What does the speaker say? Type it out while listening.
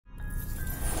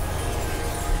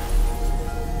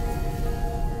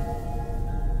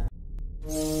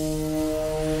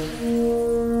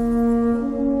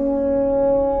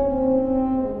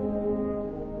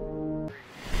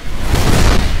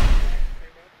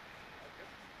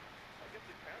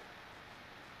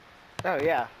Oh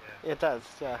yeah, Yeah. it does.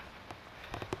 Yeah.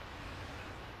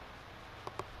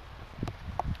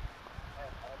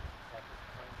 I'll just practice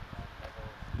playing on level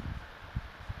 60.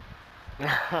 I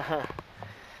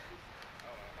don't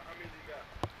know. How many do you got?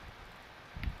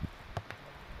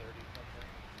 Like 30 something.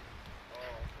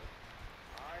 Oh, okay.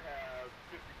 I have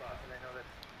 55. I know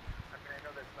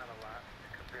that's not a lot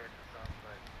compared to some,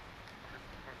 but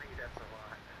for me that's a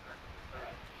lot. I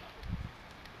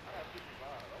have 55.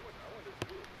 I went to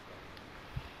do it this time.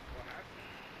 Well, have to.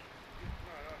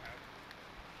 No, I don't have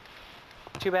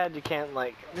to. Too bad you can't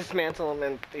like dismantle them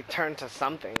and they turn to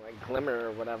something like glimmer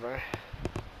or whatever. I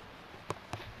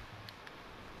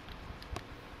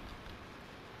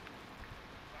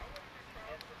want to do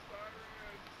Trials of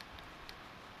Osiris.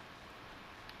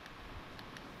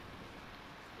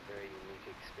 It's a very unique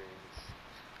experience.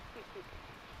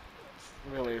 It's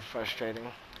really frustrating.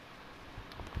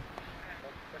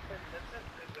 That's a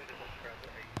good way to describe it,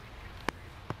 a unique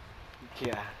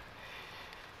experience. Yeah.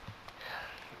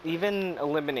 Even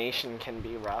elimination can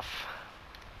be rough.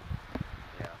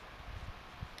 Yeah.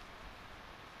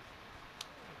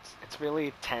 It's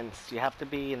really tense. You have to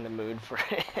be in the mood for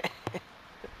it.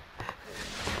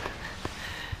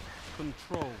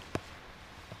 Control.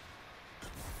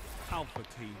 Alpha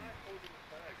team. I'm holding the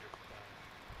flag every time.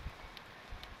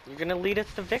 You're gonna lead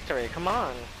us to victory. Come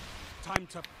on. Time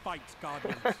to fight,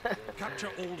 Guardians.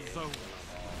 Capture all zones.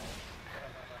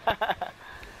 That's the criteria.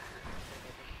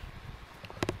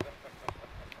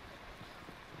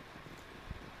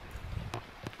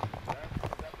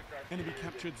 Enemy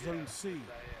captured Zone C. I am.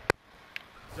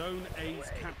 Zone A's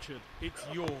captured. It's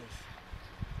yours.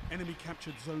 Enemy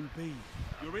captured Zone B.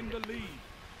 You're in the lead.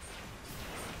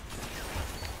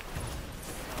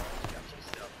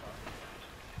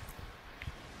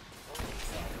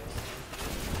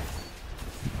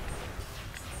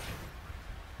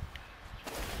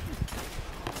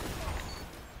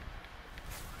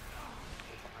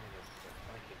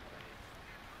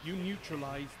 You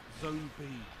neutralized Zone B.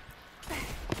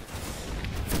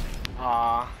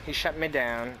 Aw, he shut me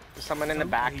down. There's someone in the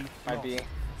Zone back A by lost. B.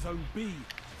 Zone B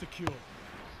secure.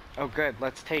 Oh good,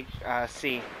 let's take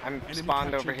C. I'm Enemy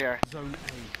spawned over captured here. Zone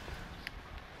A.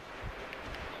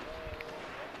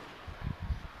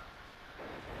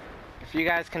 If you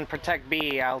guys can protect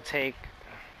B, I'll take...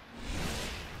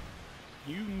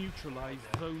 You neutralized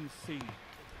Zone C.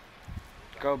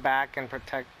 Go back and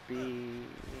protect B.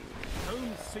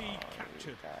 Zone C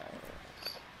captured.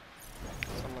 Guys.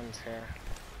 Someone's here.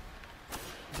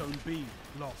 Zone B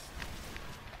lost.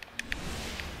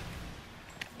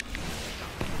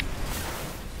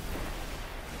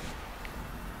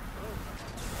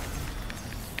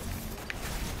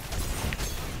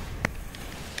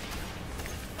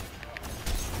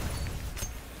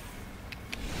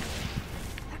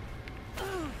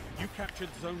 You captured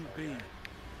Zone B.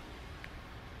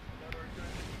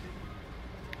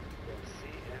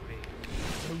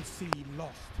 Zone C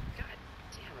lost. God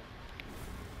damn it.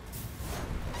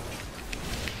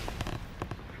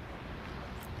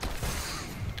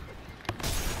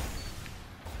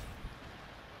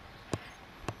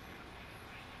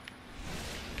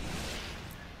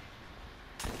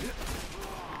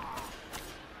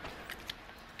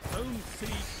 Zone C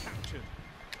captured.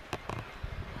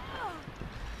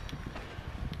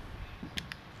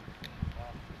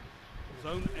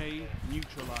 Zone A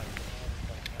neutralized.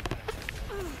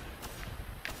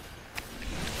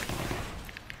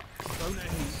 Zone A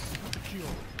secure.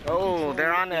 Oh,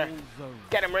 they're on there. All zones.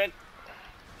 Get him, Rick.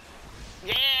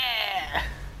 Yeah!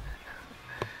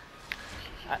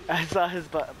 I saw his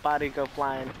body go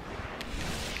flying.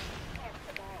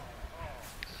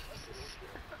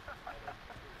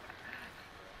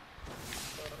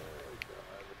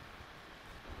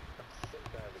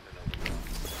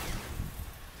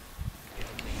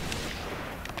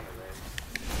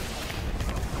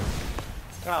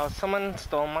 Oh, someone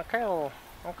stole my kill.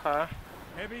 Okay.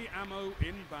 Heavy ammo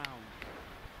inbound.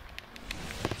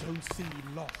 Zone C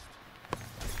lost.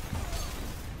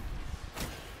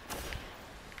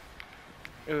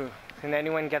 Ooh, can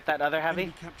anyone get that other heavy?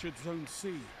 Enemy captured Zone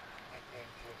C.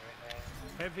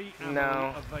 Heavy ammo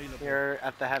No, available. you're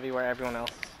at the heavy where everyone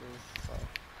else is. So.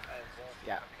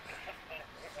 Yeah.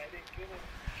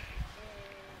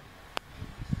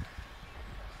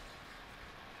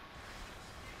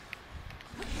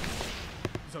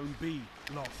 Zone B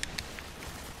lost.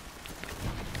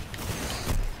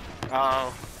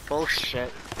 Oh, bullshit.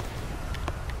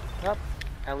 Yep.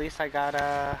 At least I got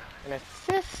an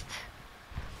assist.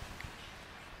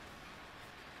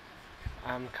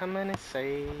 I'm coming to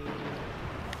save.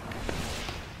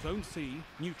 Zone C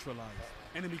neutralized.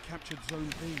 Enemy captured Zone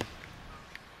B.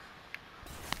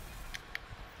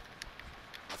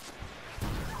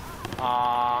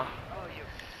 Aww. Oh, you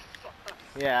fuck.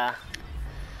 Yeah.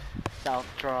 South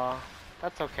draw.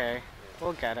 That's okay.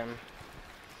 We'll get him.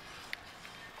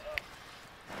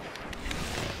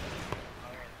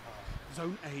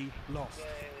 Zone A lost.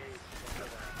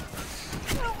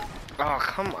 Oh,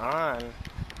 come on.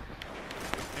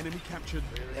 Enemy captured.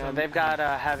 Yeah, Zone they've A. got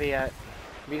a heavy at...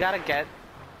 We gotta get...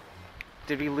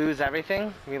 Did we lose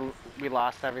everything? We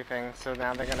lost everything, so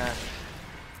now they're gonna...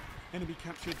 Enemy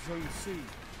captured Zone C.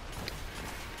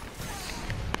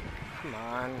 Come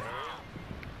on.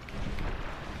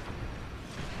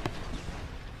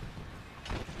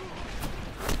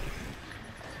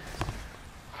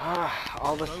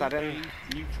 All of a Zone sudden...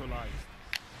 A neutralized.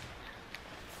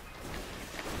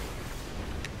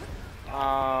 Oh,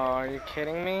 are you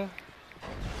kidding me?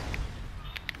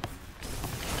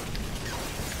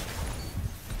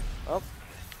 Oh,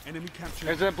 Enemy captured.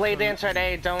 there's a blade Zone dancer at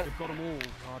A. Don't... They've got them all,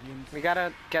 Guardians. We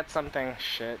gotta get something.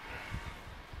 Shit.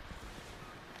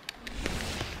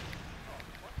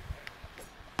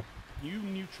 You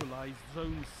neutralized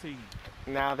Zone C.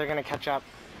 Now they're gonna catch up.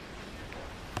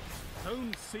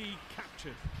 Zone C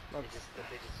captured. They just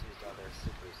used all their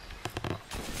supers.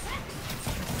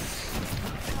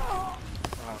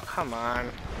 Oh, come on.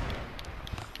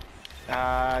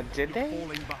 Did You're they?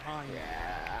 falling behind.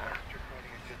 Yeah.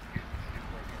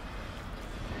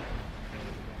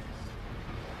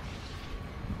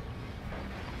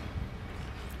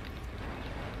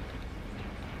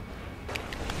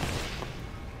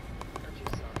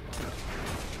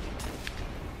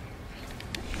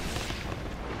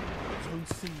 Zone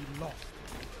C lost.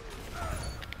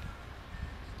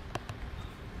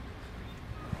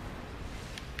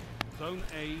 Zone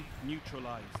A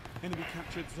neutralized. Enemy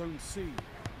captured Zone C.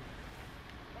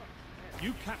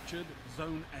 You captured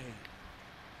Zone A.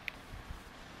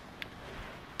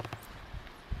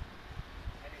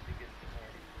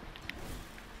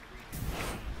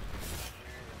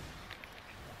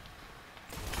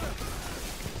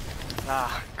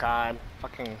 Ah, God.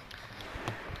 Fucking...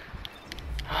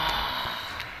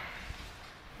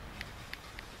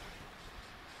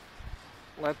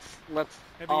 Let's...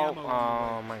 Heavy Oh, ammo on the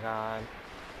oh way. my God.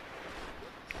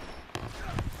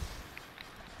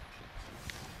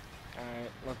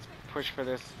 Alright, let's push for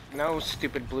this. No,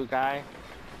 stupid blue guy.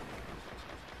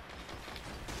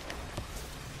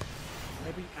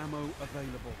 Heavy ammo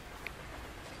available.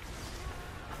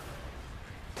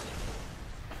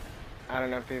 I don't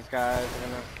know if these guys are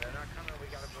gonna... They're not coming, we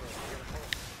gotta pull.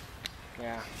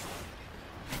 Yeah.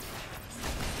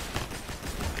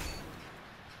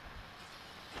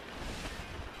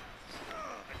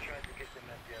 I tried to get them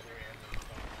at the other end of the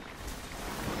phone.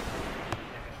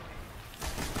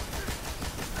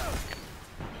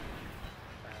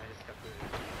 I just got booted.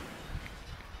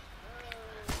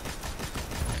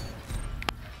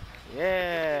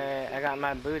 Yeah, I got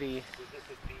my booty. Was this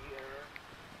a B error?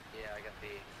 Yeah, I got B.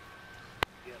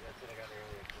 Yeah, that's what I got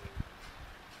earlier too.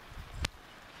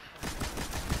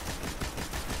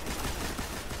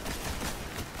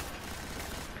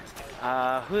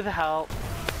 Who the hell?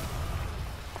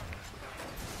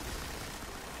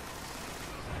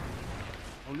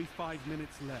 Only 5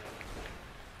 minutes left.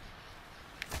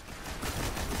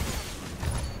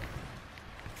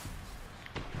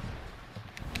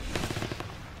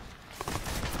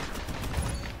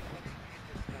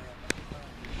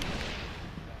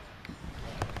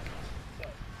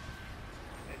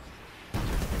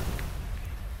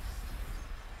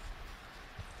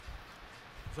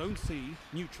 Zone C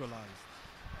neutralized.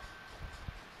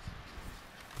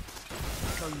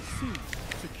 Zone C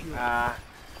secure.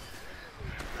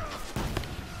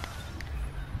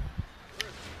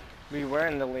 We were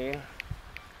in the lead.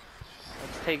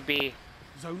 Let's take B,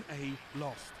 Zone A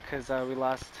lost. because we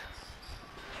lost.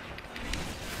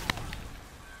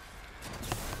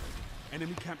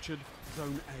 Enemy captured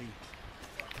Zone A.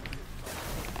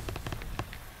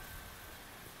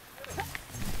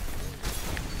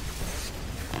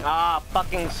 Ah,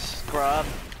 fucking scrub.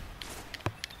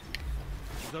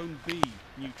 Zone B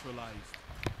neutralized.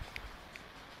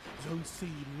 Zone C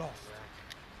lost.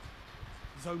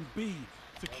 Zone B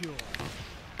secure.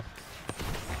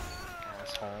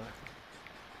 Asshole.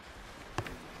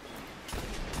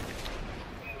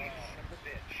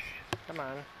 Come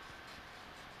on.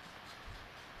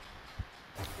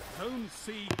 Zone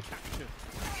C captured.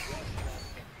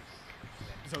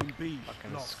 Zone B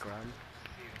Fucking lost. scrub.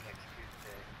 See you next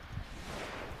Tuesday.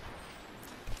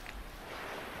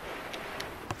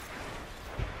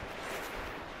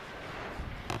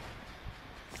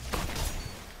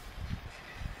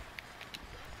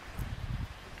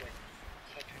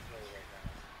 It's like touch and go right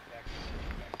now. Back.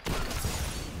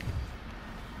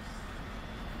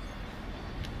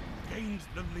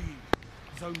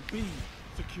 Zone B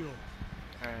secure.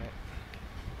 Alright.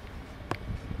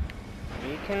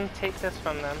 We can take this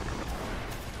from them.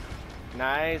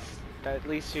 Nice. At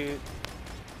least you...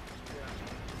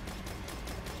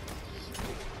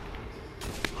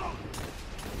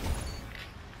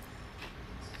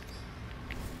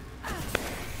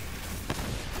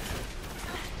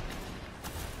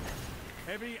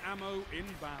 Heavy ammo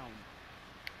inbound.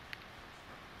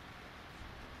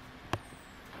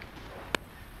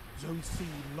 Zone C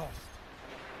lost.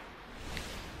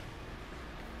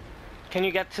 Can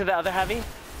you get to the other heavy?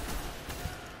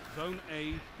 Zone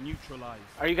A neutralized.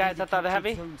 Are you guys Enemy at the other captured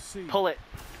heavy? Zone C. Pull it.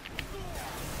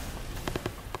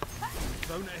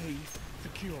 Zone A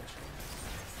secure.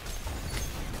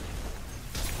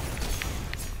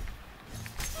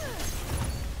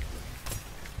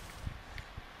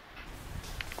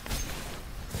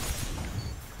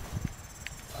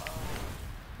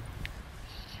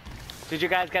 Did you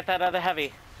guys get that other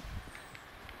heavy?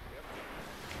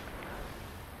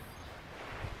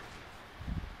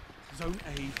 Zone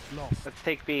A lost. Let's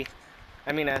take B.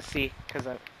 I mean C, because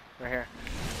we're here.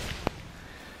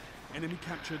 Enemy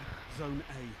captured Zone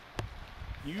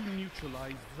A. You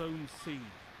neutralized Zone C.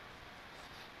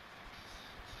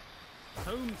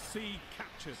 Zone C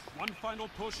captured. One final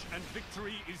push and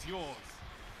victory is yours.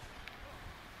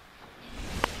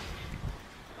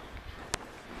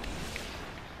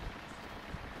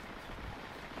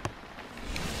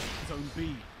 Zone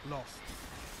B lost.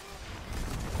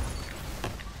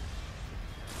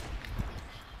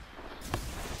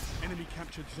 Enemy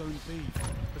captured Zone B.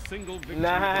 A single victory doesn't win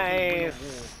a war,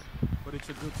 but it's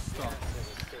a good start.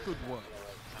 Good work.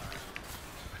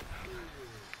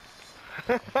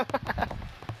 Look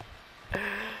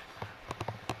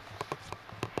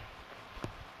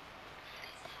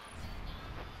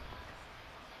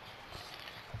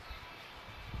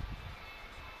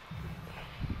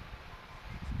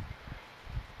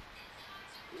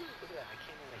at that, I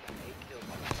came in like an 8 kills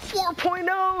on that.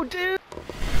 4.0, dude!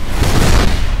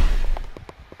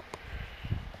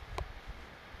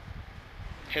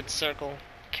 Hit circle.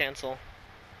 Cancel.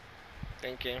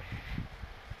 Thank you.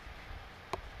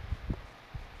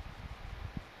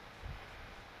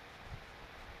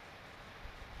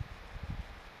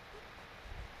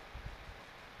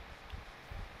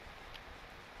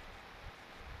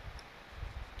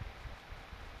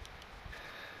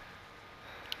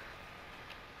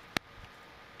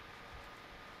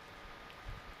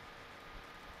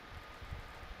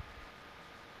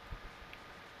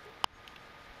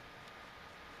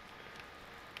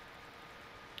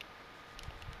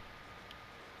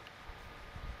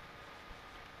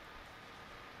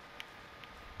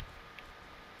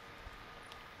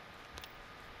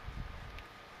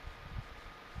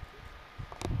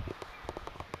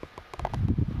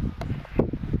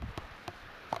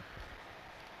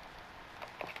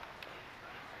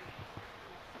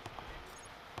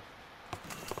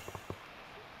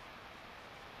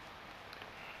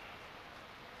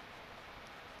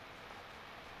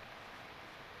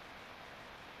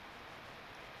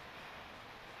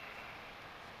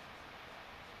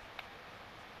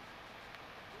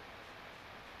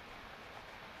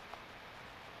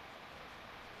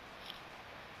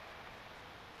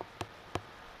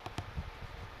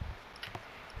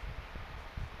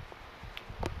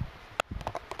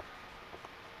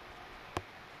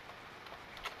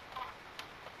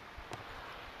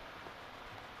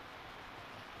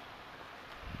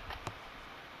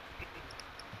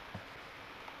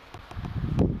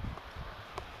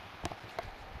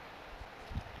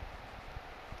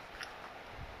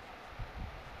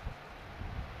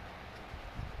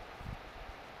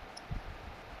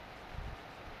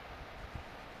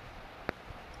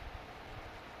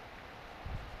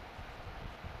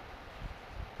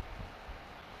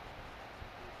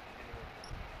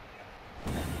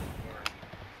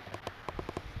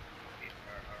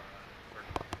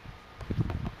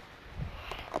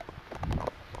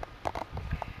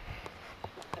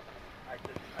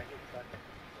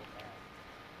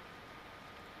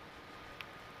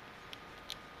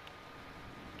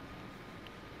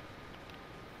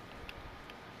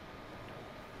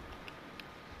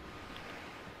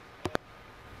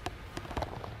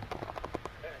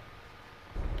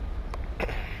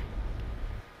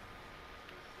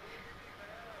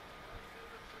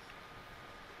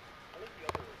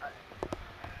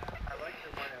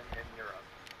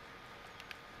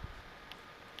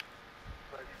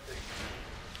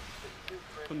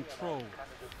 Control.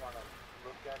 Kind of just want to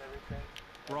look at everything.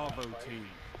 Bravo team.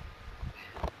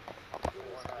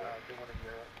 They want in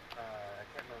Europe. I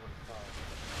can't remember what it's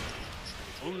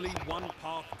called. Only one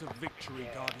path to victory,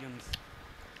 Guardians.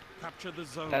 Capture the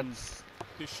zone. That's,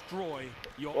 Destroy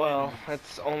your well, enemies.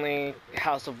 it's only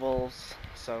House of Wolves,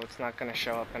 so it's not gonna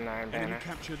show up in Iron Enemy Banner.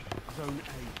 captured Zone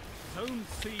A. Zone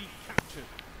C captured.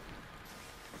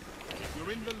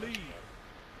 You're in the lead.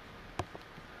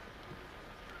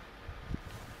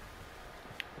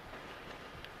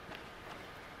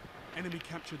 Enemy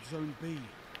captured Zone B.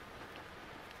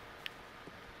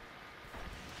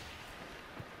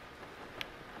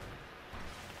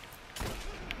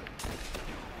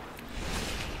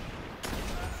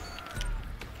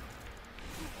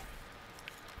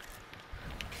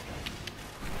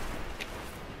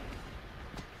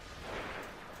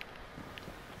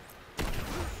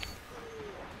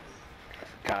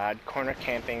 God, corner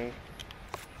camping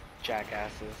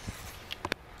jackasses.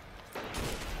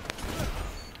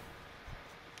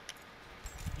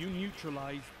 You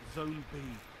neutralized Zone B.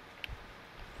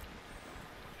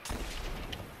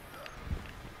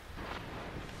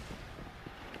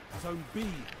 Zone B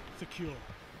secure.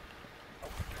 Oh,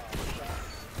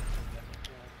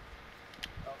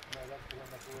 no, that's the one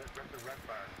that's the red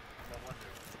bar. No wonder.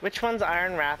 Which one's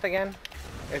Iron Wrath again?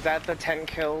 Is that the 10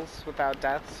 kills without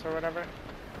deaths or whatever?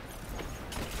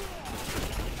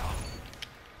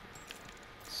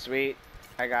 Sweet.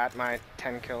 I got my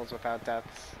 10 kills without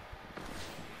deaths.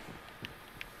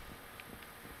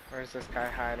 Where's this guy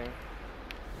hiding?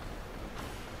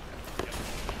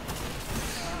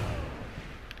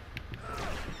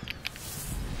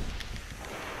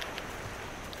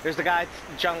 There's the guy,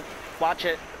 junk. Watch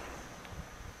it.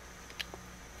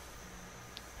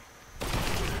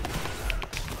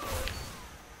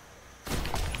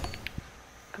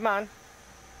 Come on.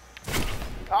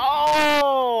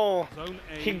 Oh! Zone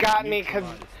A He got me because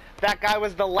neutralized. that guy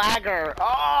was the lagger.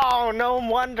 Oh, no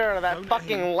wonder. That Zone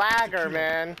fucking A lagger, secure.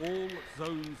 man. All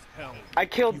zones held. I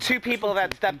killed You two have people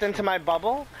that total stepped into control. my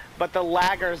bubble, but the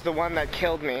lagger's the one that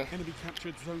killed me. Enemy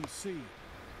captured Zone C.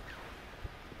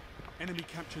 Enemy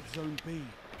captured Zone B.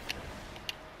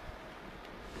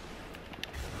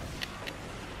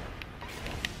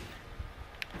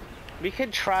 We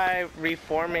could try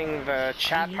reforming the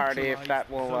chat party if that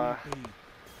will, Zone B.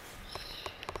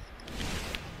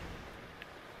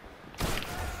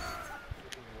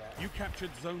 You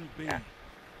captured Zone B. Yeah.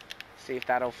 see if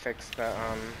that'll fix the,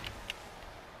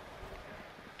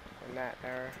 that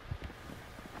error.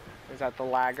 Is that the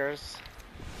laggers?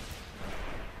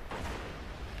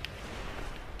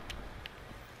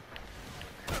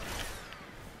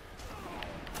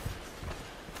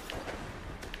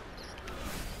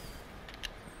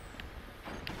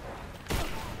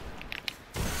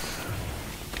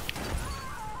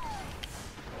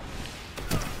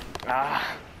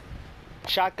 Ah,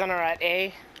 shotgunner at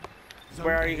A. Zone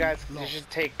Where are A you guys? You lost. should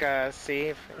take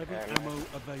C. Heavy And ammo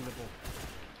available.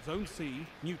 Zone C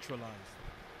neutralized.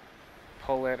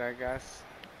 pull it, I guess.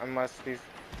 Unless these.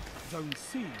 Zone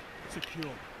C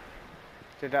secure.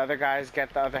 Did the other guys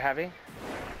get the other heavy?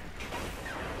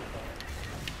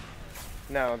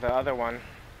 No, the other one.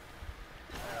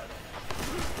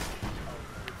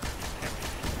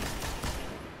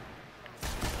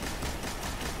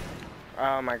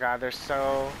 Oh my god, they're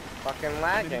so fucking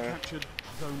lagging. Enemy captured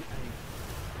Zone A.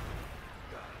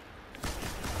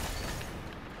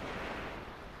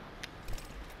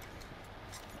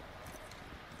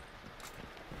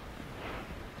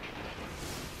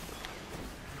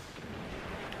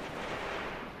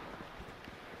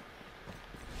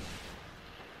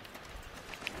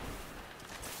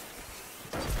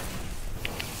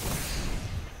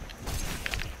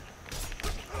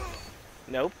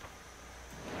 Nope.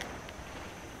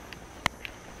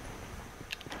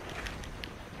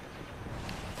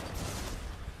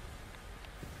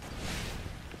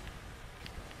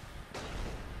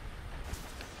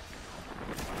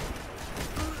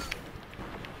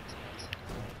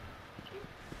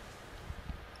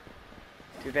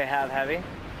 Do they have heavy?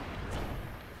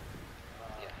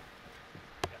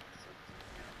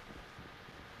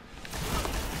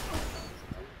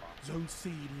 Zone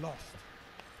C lost.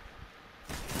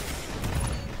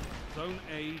 Zone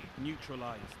A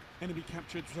neutralized. Enemy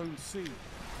captured Zone C.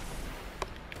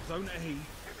 Zone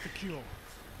A secure.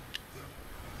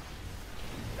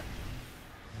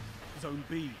 Zone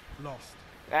B lost.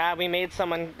 Ah, we made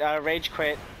someone rage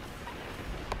quit.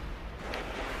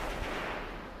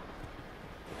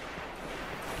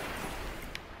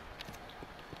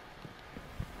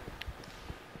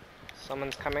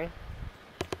 Someone's coming.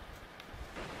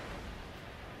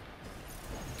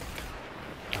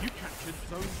 You captured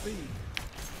Zone B.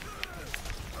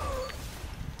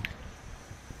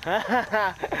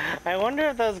 I wonder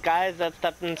if those guys that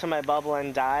stepped into my bubble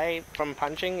and die from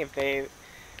punching, if they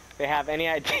have any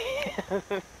idea.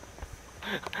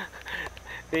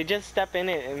 They just step in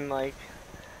it and like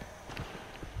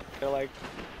they're like,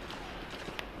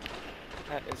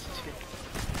 that is too.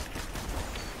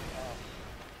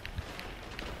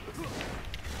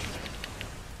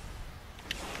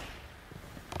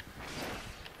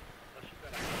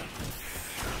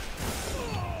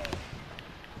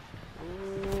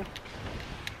 Ooh,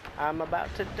 I'm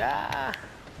about to die.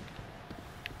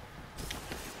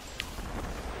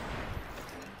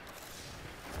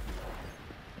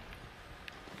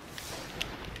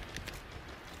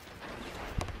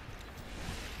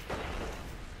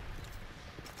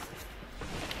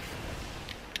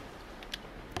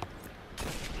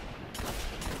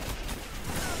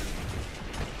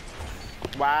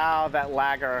 Wow, that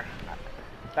lagger.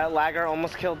 That lagger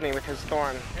almost killed me with his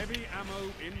thorn. Heavy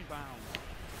ammo inbound.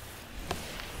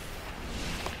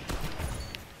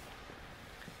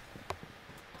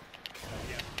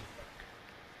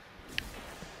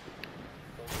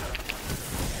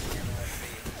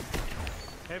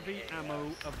 Heavy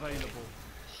ammo available.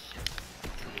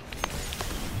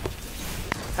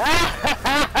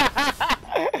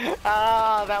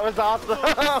 Oh, that was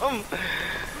awesome.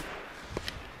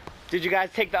 Did you guys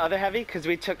take the other heavy? Cause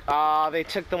we took, they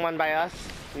took the one by us.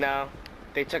 No,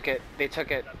 they took it. They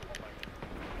took it.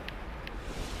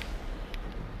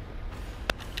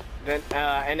 Then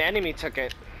an enemy took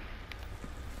it.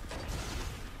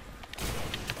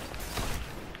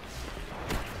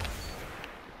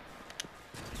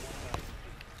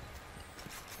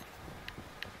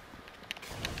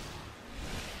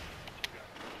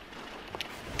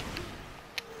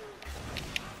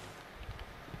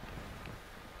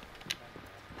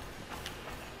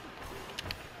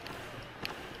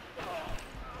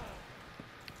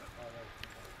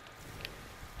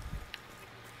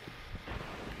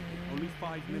 Only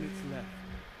 5 minutes left.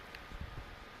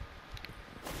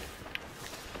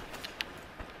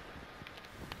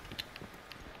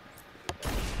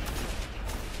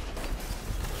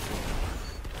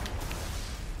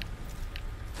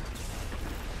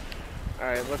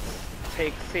 Alright, let's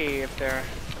take C if they're...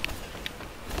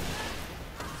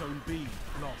 Zone B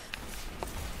lost.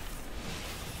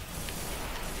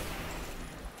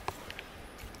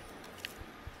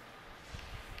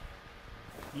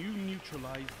 You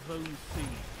neutralized Zone C.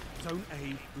 Zone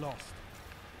A lost.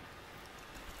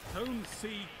 Zone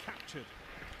C captured.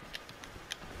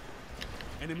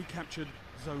 Enemy captured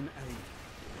Zone A.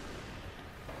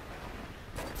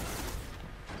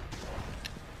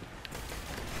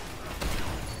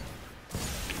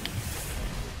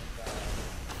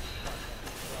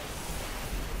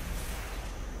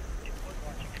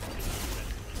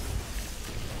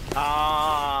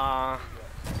 Ah,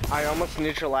 I almost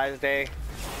neutralized A.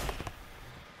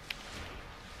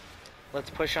 Let's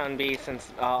push on B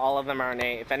since all of them are on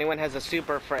A. If anyone has a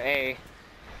super for A,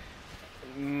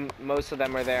 most of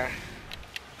them are there.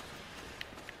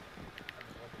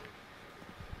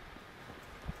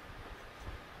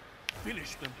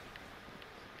 Finish them.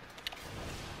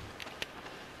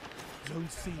 Zone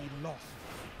C lost.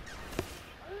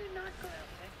 Why did not go out,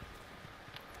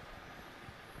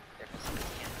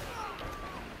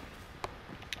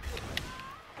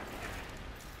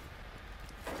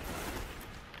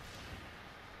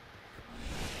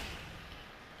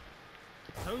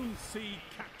 Zone C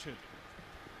captured.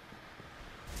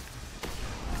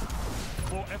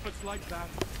 For efforts like that,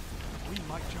 we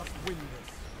might just win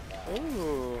this.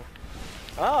 Ooh.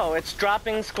 Oh, it's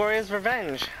dropping Scoria's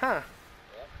Revenge, huh?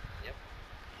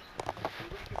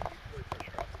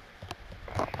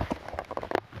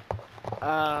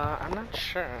 I'm not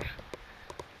sure.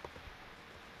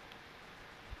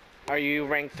 Are you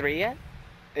rank 3 yet?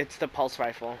 It's the pulse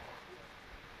rifle.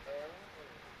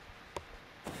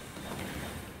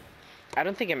 I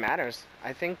don't think it matters.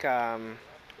 I think,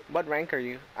 what rank are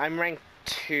you? I'm rank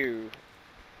 2.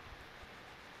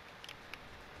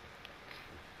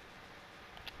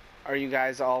 Are you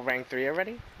guys all rank 3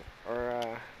 already? Or,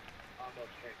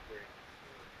 almost rank 3.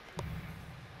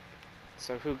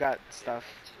 so who got stuff?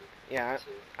 Yeah,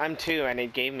 I'm 2 and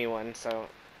it gave me one, so.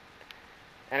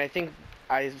 And I think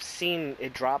I've seen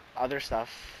it drop other stuff.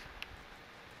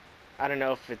 I don't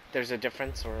know if there's a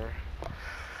difference or.